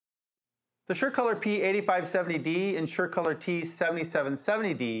The SureColor P8570D and SureColor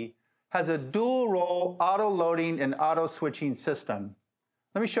T7770D has a dual roll auto loading and auto switching system.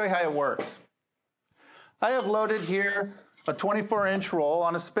 Let me show you how it works. I have loaded here a 24-inch roll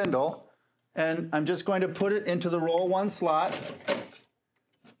on a spindle, and I'm just going to put it into the roll 1 slot,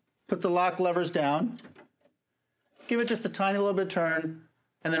 put the lock levers down, give it just a tiny little bit of turn,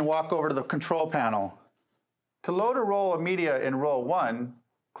 and then walk over to the control panel. To load a roll of media in roll 1,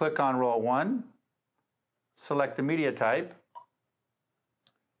 click on roll 1, select the media type,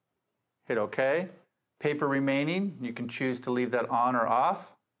 hit OK. Paper remaining, you can choose to leave that on or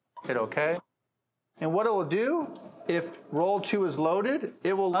off, hit OK. And what it will do, if roll 2 is loaded,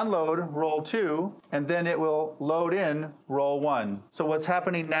 it will unload roll 2, and then it will load in roll 1. So what's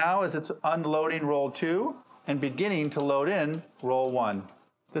happening now is it's unloading roll 2 and beginning to load in roll 1.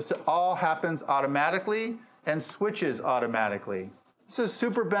 This all happens automatically and switches automatically. This is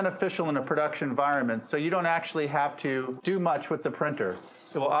super beneficial in a production environment, so you don't actually have to do much with the printer.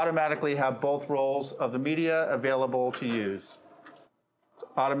 It will automatically have both rolls of the media available to use. It's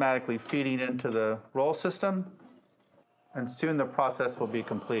automatically feeding into the roll system, and soon the process will be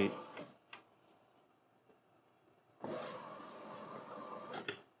complete.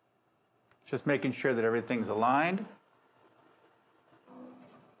 Just making sure that everything's aligned.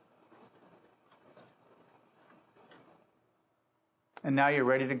 And now you're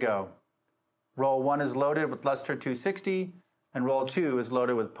ready to go. Roll 1 is loaded with Luster 260, and roll 2 is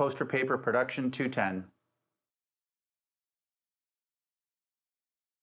loaded with Poster Paper Production 210.